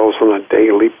for ourselves on a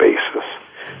daily basis.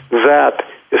 That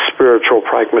is spiritual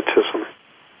pragmatism.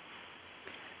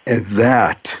 And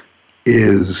that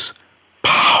is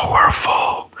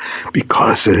powerful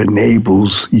because it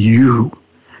enables you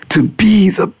to be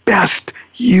the best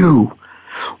you.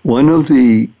 One of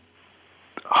the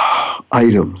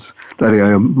items that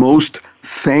I am most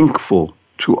thankful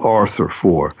to Arthur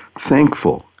for,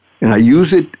 and I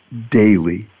use it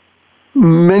daily,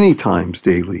 many times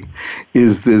daily,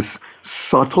 is this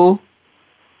subtle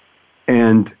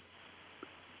and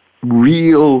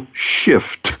real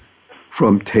shift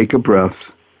from take a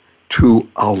breath to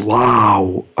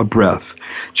allow a breath.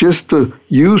 Just the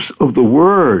use of the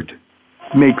word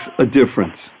makes a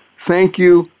difference. Thank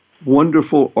you,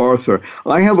 wonderful Arthur.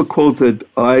 I have a quote that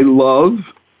I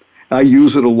love. I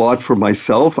use it a lot for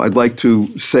myself. I'd like to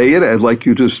say it. I'd like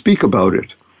you to speak about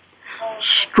it.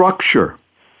 Structure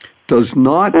does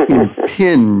not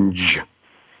impinge.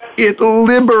 It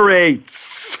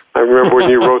liberates. I remember when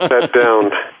you wrote that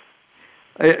down.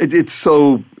 It's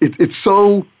so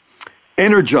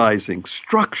energizing.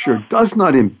 Structure does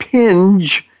not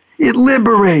impinge. It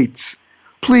liberates.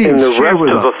 Please and the share rest with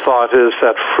of us. the thought is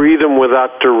that freedom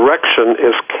without direction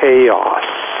is chaos.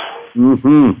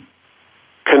 Mm-hmm.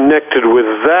 Connected with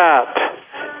that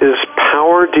is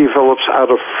power develops out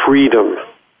of freedom.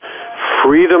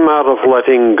 Freedom out of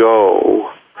letting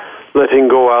go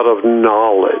out of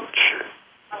knowledge.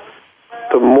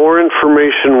 The more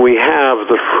information we have,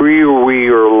 the freer we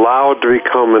are allowed to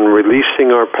become in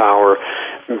releasing our power,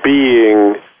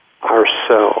 being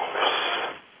ourselves.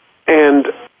 And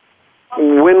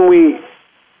one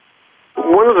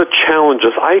of the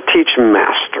challenges, I teach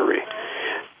mastery.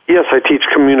 Yes, I teach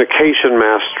communication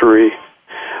mastery.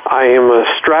 I am a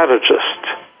strategist.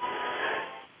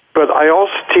 But I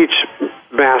also teach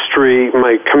mastery,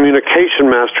 my communication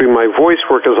mastery, my voice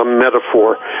work as a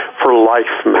metaphor for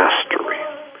life mastery.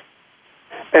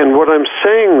 And what I'm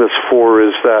saying this for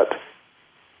is that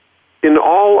in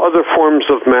all other forms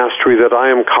of mastery that I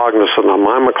am cognizant of,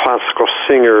 I'm a classical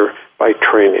singer by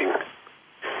training.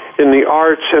 In the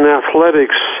arts and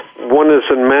athletics, one is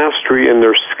in mastery in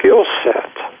their skill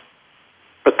set,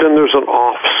 but then there's an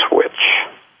off switch.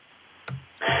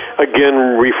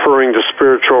 Again, referring to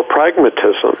spiritual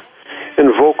pragmatism,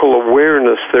 in vocal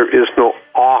awareness, there is no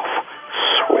off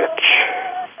switch.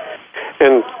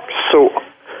 And so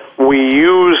we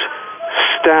use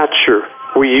stature,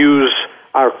 we use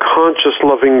our conscious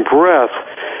loving breath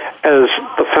as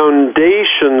the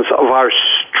foundations of our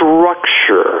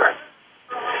structure.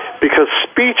 Because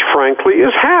speech, frankly,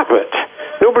 is habit.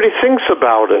 Nobody thinks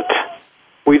about it.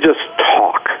 We just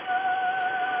talk.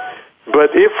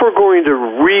 But if we're going to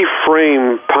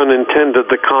reframe, pun intended,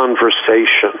 the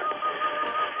conversation,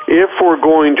 if we're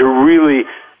going to really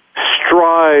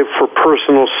strive for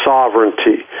personal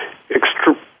sovereignty,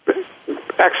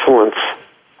 excellence,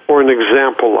 or an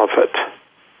example of it,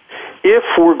 if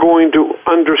we're going to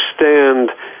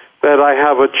understand that I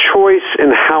have a choice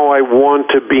in how I want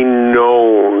to be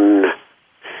known,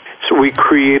 so we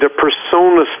create a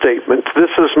persona statement.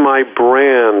 This is my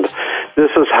brand.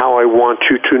 This is how I want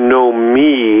you to know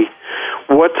me.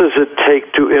 What does it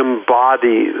take to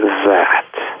embody that?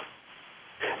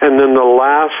 And then the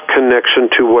last connection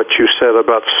to what you said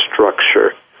about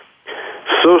structure.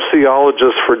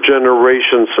 Sociologists for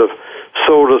generations have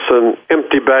sold us an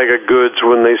empty bag of goods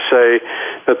when they say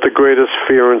that the greatest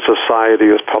fear in society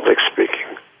is public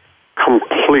speaking.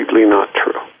 Completely not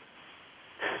true.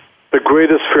 The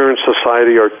greatest fear in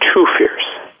society are two fears.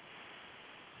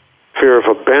 Fear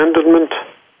of abandonment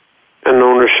and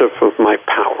ownership of my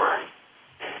power.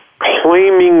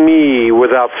 Claiming me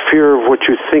without fear of what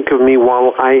you think of me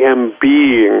while I am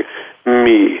being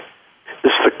me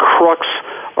is the crux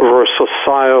of our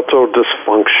societal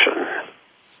dysfunction.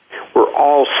 We're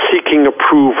all seeking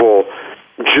approval,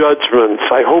 judgments.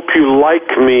 I hope you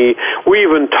like me. We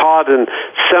even taught in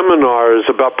seminars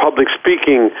about public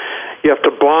speaking. You have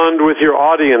to bond with your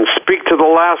audience, speak to the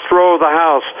last row of the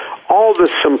house. All this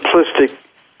simplistic,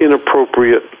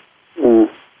 inappropriate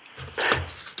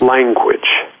language.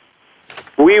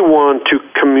 We want to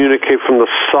communicate from the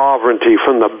sovereignty,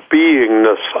 from the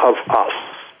beingness of us,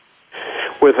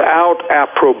 without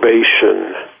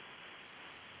approbation.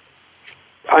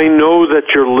 I know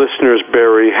that your listeners,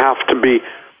 Barry, have to be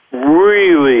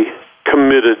really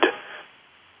committed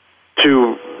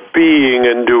to being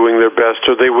and doing their best,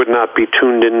 or they would not be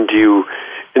tuned into you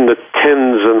in the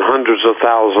tens and hundreds of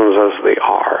thousands as they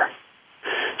are.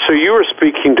 So you are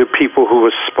speaking to people who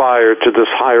aspire to this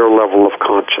higher level of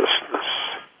consciousness.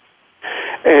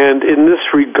 And in this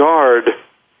regard,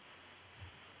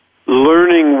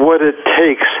 learning what it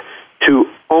takes to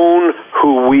own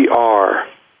who we are.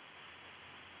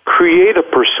 Create a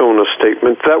persona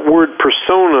statement. That word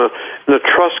persona, an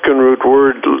Etruscan root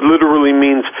word, literally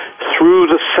means through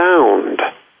the sound.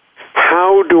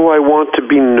 How do I want to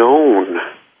be known?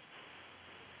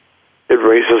 It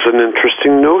raises an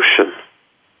interesting notion.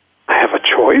 I have a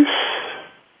choice.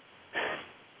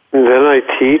 And then I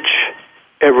teach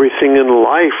everything in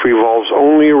life revolves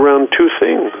only around two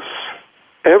things.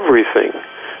 Everything,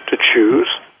 to choose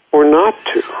or not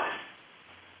to.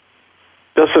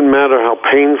 Doesn't matter how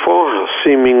painful, how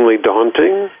seemingly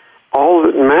daunting. All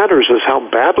that matters is how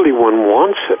badly one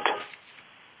wants it.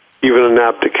 Even in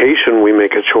abdication, we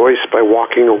make a choice by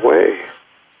walking away.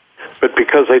 But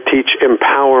because I teach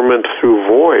empowerment through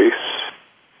voice,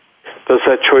 does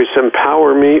that choice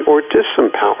empower me or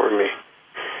disempower me?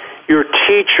 Your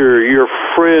teacher, your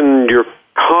friend, your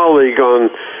colleague on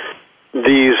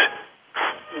these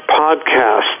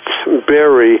podcasts,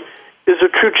 Barry, is a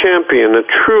true champion, a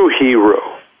true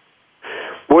hero.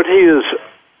 What he has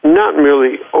not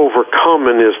merely overcome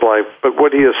in his life, but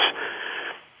what he has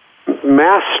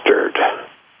mastered.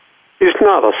 He's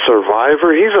not a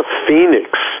survivor, he's a phoenix.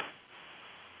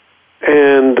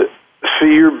 And so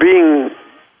you're being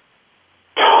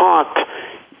taught,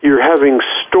 you're having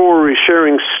stories,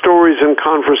 sharing stories and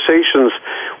conversations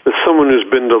with someone who's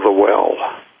been to the well.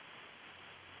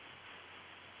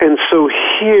 And so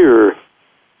here,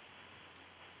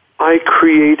 I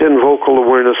create in vocal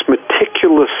awareness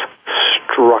meticulous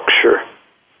structure,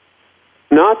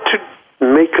 not to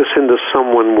make us into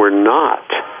someone we're not,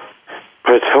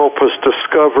 but help us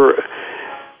discover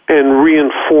and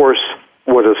reinforce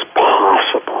what is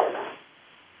possible.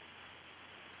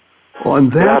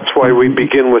 That's why we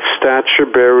begin with stature,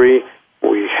 Barry.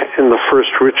 In the first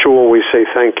ritual, we say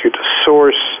thank you to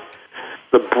Source.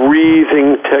 The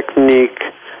breathing technique,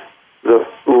 the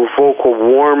vocal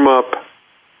warm-up,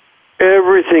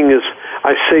 everything is,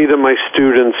 I say to my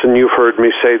students, and you've heard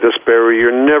me say this, Barry,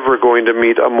 you're never going to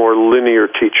meet a more linear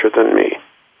teacher than me.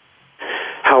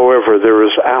 However, there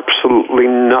is absolutely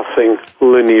nothing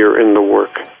linear in the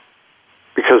work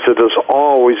because it is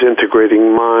always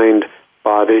integrating mind,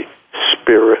 body,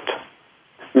 spirit.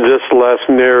 This last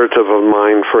narrative of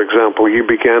mine, for example, you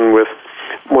began with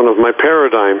one of my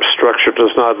paradigms, structure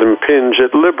does not impinge,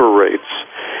 it liberates.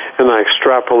 And I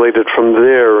extrapolated from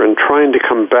there and trying to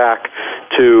come back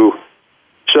to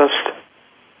just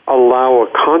allow a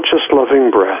conscious,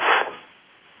 loving breath.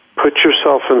 Put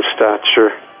yourself in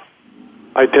stature.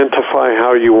 Identify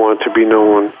how you want to be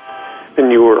known.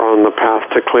 And you are on the path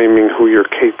to claiming who you're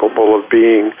capable of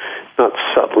being, not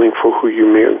settling for who you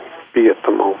may be at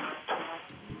the moment.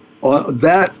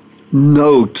 That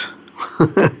note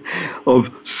of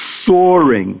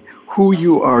soaring, who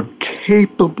you are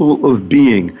capable of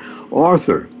being.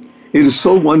 Arthur, it is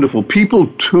so wonderful. People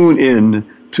tune in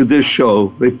to this show.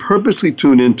 They purposely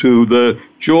tune into the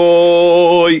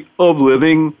joy of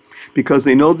living because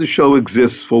they know the show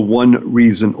exists for one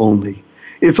reason only.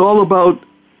 It's all about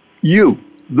you,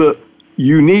 the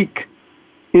unique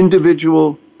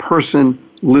individual person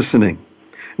listening.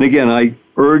 And again, I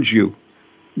urge you,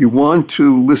 you want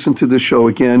to listen to the show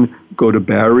again, go to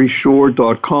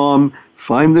barryshore.com,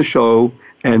 find the show,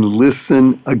 and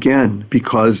listen again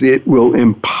because it will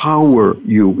empower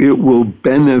you. It will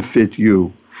benefit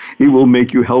you. It will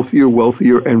make you healthier,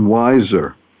 wealthier, and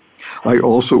wiser. I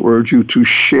also urge you to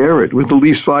share it with at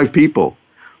least 5 people,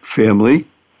 family,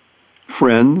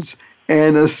 friends,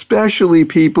 and especially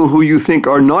people who you think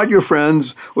are not your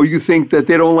friends or you think that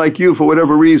they don't like you for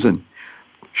whatever reason.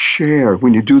 Share.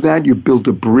 When you do that, you build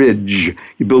a bridge.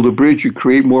 You build a bridge, you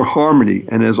create more harmony.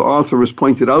 And as Arthur has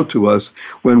pointed out to us,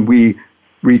 when we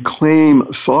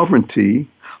reclaim sovereignty,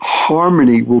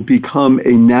 harmony will become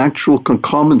a natural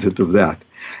concomitant of that.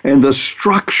 And the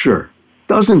structure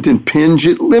doesn't impinge,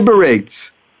 it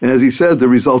liberates. And as he said, the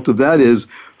result of that is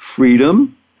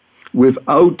freedom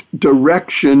without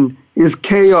direction is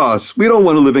chaos. We don't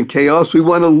want to live in chaos. We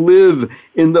want to live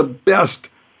in the best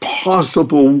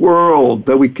possible world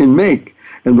that we can make.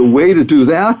 And the way to do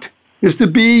that is to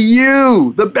be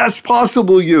you, the best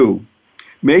possible you.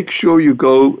 Make sure you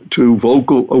go to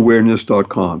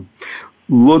vocalawareness.com.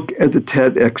 Look at the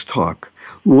TEDx talk.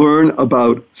 Learn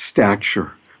about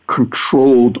stature,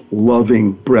 controlled,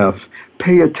 loving breath.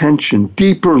 Pay attention,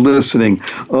 deeper listening.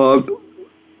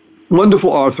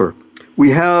 Wonderful Arthur. We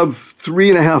have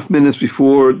 3.5 minutes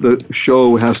before the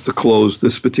show has to close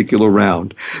this particular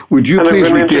round. Would you please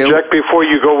I'm going to interject before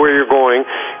you go where you're going.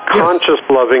 Conscious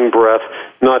loving breath,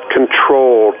 not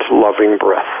controlled loving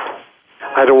breath.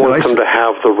 I don't want them to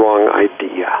have the wrong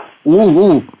idea.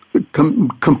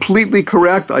 Completely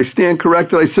correct. I stand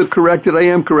corrected. I sit corrected. I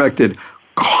am corrected.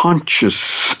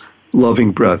 Conscious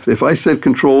loving breath. If I said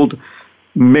controlled,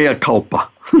 mea culpa.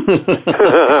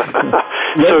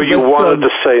 So you wanted to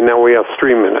say, now we have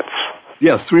 3 minutes.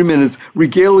 Yes, 3 minutes.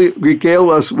 Regale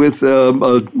us with a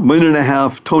 1.5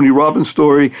 minute Tony Robbins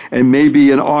story and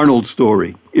maybe an Arnold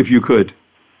story, if you could.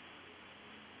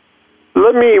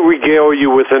 Let me regale you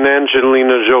with an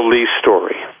Angelina Jolie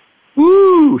story.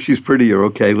 Woo, she's prettier.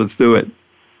 Okay, let's do it.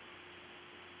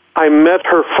 I met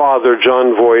her father,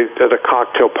 John Voight, at a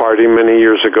cocktail party many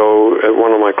years ago at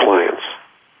one of my clients.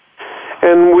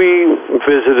 And we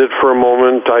visited for a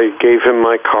moment. I gave him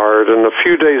my card, and a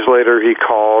few days later he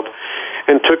called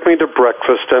and took me to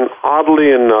breakfast, and oddly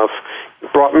enough,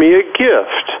 brought me a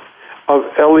gift of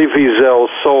Elie Wiesel's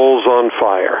Souls on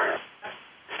Fire,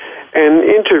 and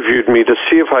interviewed me to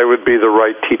see if I would be the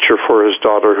right teacher for his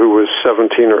daughter, who was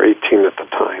 17 or 18 at the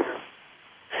time.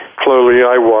 Clearly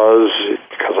I was,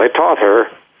 because I taught her.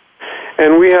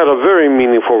 And we had a very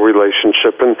meaningful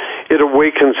relationship, and it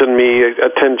awakens in me a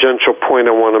tangential point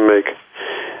I want to make.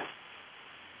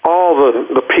 All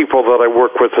the people that I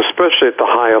work with, especially at the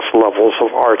highest levels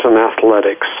of art and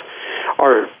athletics,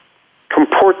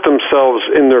 comport themselves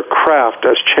in their craft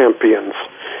as champions.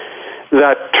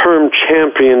 That term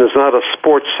champion is not a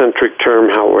sports-centric term,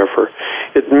 however.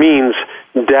 It means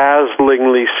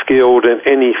dazzlingly skilled in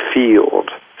any field.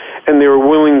 And they were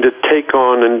willing to take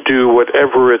on and do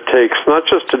whatever it takes, not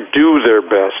just to do their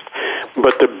best,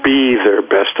 but to be their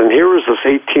best. And here is this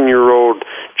 18-year-old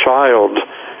child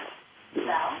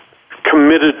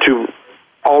committed to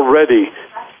already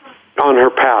on her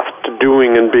path to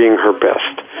doing and being her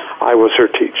best. I was her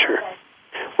teacher.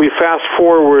 We fast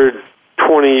forward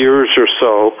 20 years or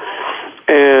so,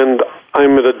 and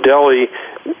I'm at a deli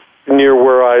near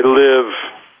where I live,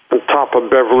 on top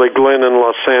of Beverly Glen in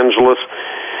Los Angeles,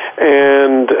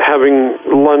 and having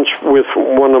lunch with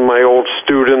one of my old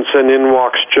students, and in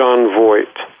walks John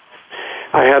Voight.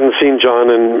 I hadn't seen John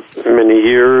in many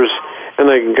years, and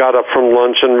I got up from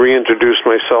lunch and reintroduced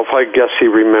myself. I guess he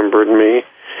remembered me.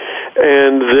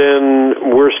 And then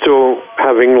we're still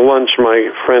having lunch, my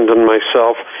friend and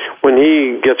myself, when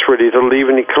he gets ready to leave,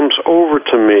 and he comes over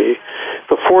to me.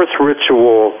 The fourth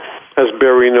ritual, as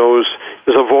Barry knows,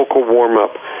 is a vocal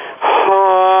warm-up.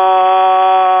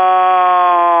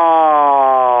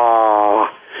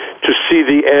 To see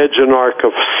the edge and arc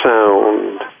of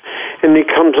sound. And he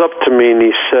comes up to me and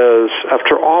he says,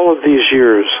 after all of these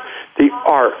years, the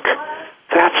arc,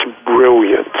 that's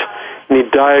brilliant. And he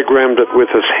diagrammed it with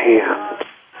his hand.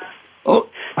 Oh,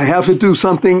 I have to do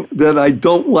something that I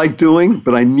don't like doing,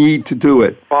 but I need to do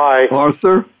it. Why?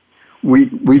 Arthur, we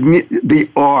need the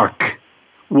arc.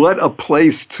 What a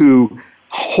place to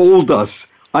hold us.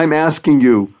 I'm asking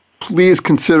you, please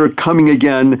consider coming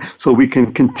again so we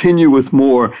can continue with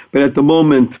more. But at the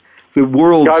moment, the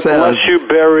world God says... God bless you,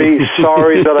 Barry.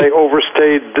 Sorry that I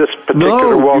overstayed this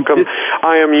particular welcome.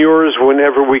 I am yours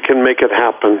whenever we can make it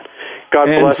happen. God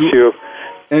bless you.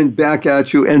 And back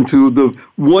at you. And to the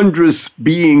wondrous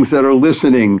beings that are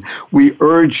listening, we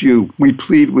urge you, we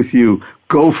plead with you,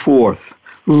 go forth.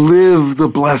 Live the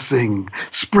blessing.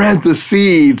 Spread the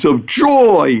seeds of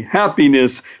joy,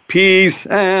 happiness, peace,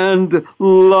 and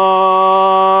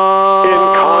love. In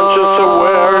conscious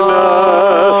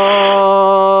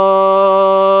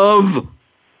awareness.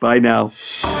 Bye now.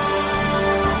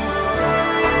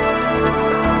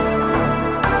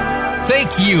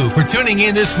 Thank you for tuning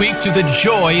in this week to The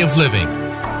Joy of Living.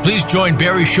 Please join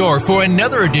Barry Shore for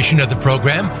another edition of the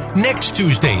program next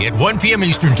Tuesday at 1 p.m.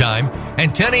 Eastern Time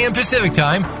and 10 a.m. Pacific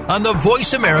Time on the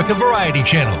Voice America Variety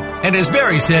Channel. And as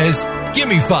Barry says, give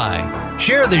me 5.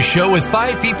 Share this show with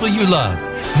 5 people you love.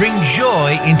 Bring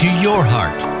joy into your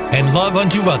heart and love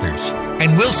unto others.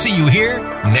 And we'll see you here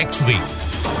next week.